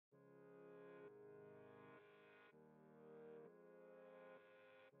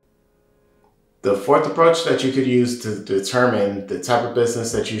The fourth approach that you could use to determine the type of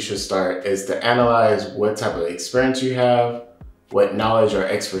business that you should start is to analyze what type of experience you have, what knowledge or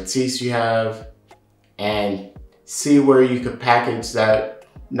expertise you have, and see where you could package that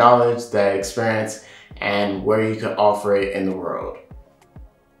knowledge, that experience, and where you could offer it in the world.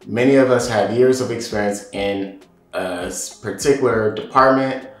 Many of us have years of experience in a particular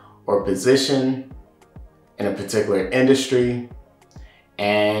department or position in a particular industry,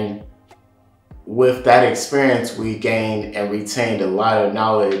 and with that experience, we gained and retained a lot of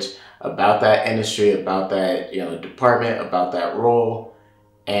knowledge about that industry, about that department, about that role,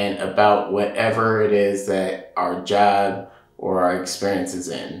 and about whatever it is that our job or our experience is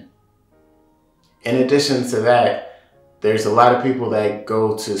in. In addition to that, there's a lot of people that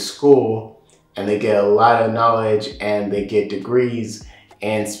go to school and they get a lot of knowledge and they get degrees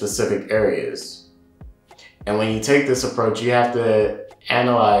in specific areas. And when you take this approach, you have to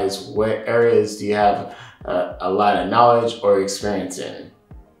analyze what areas do you have a lot of knowledge or experience in.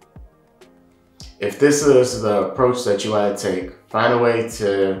 If this is the approach that you want to take, find a way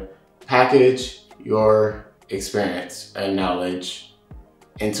to package your experience and knowledge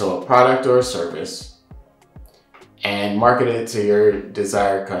into a product or a service and market it to your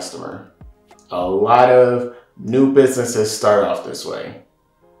desired customer. A lot of new businesses start off this way.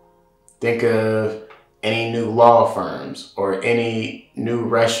 Think of any new law firms or any new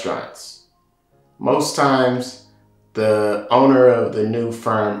restaurants. Most times, the owner of the new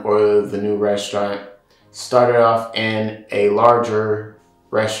firm or the new restaurant started off in a larger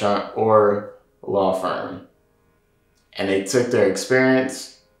restaurant or law firm. And they took their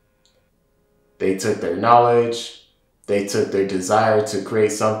experience, they took their knowledge, they took their desire to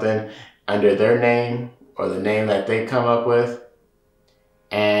create something under their name or the name that they come up with,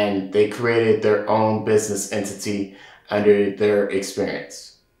 and they created their own business entity under their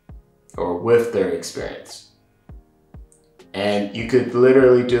experience or with their experience. And you could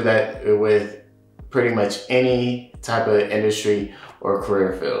literally do that with pretty much any type of industry or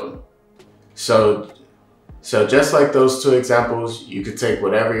career field. So just like those two examples, you could take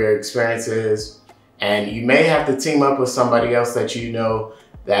whatever your experience is, and you may have to team up with somebody else that you know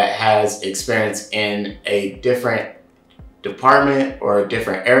that has experience in a different department or a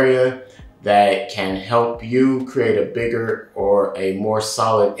different area that can help you create a bigger or a more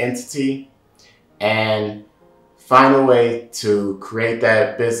solid entity, and find a way to create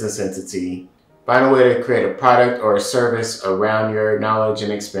that business entity. Find a way to create a product or a service around your knowledge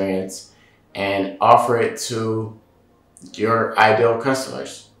and experience and offer it to your ideal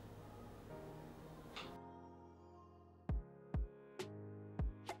customers.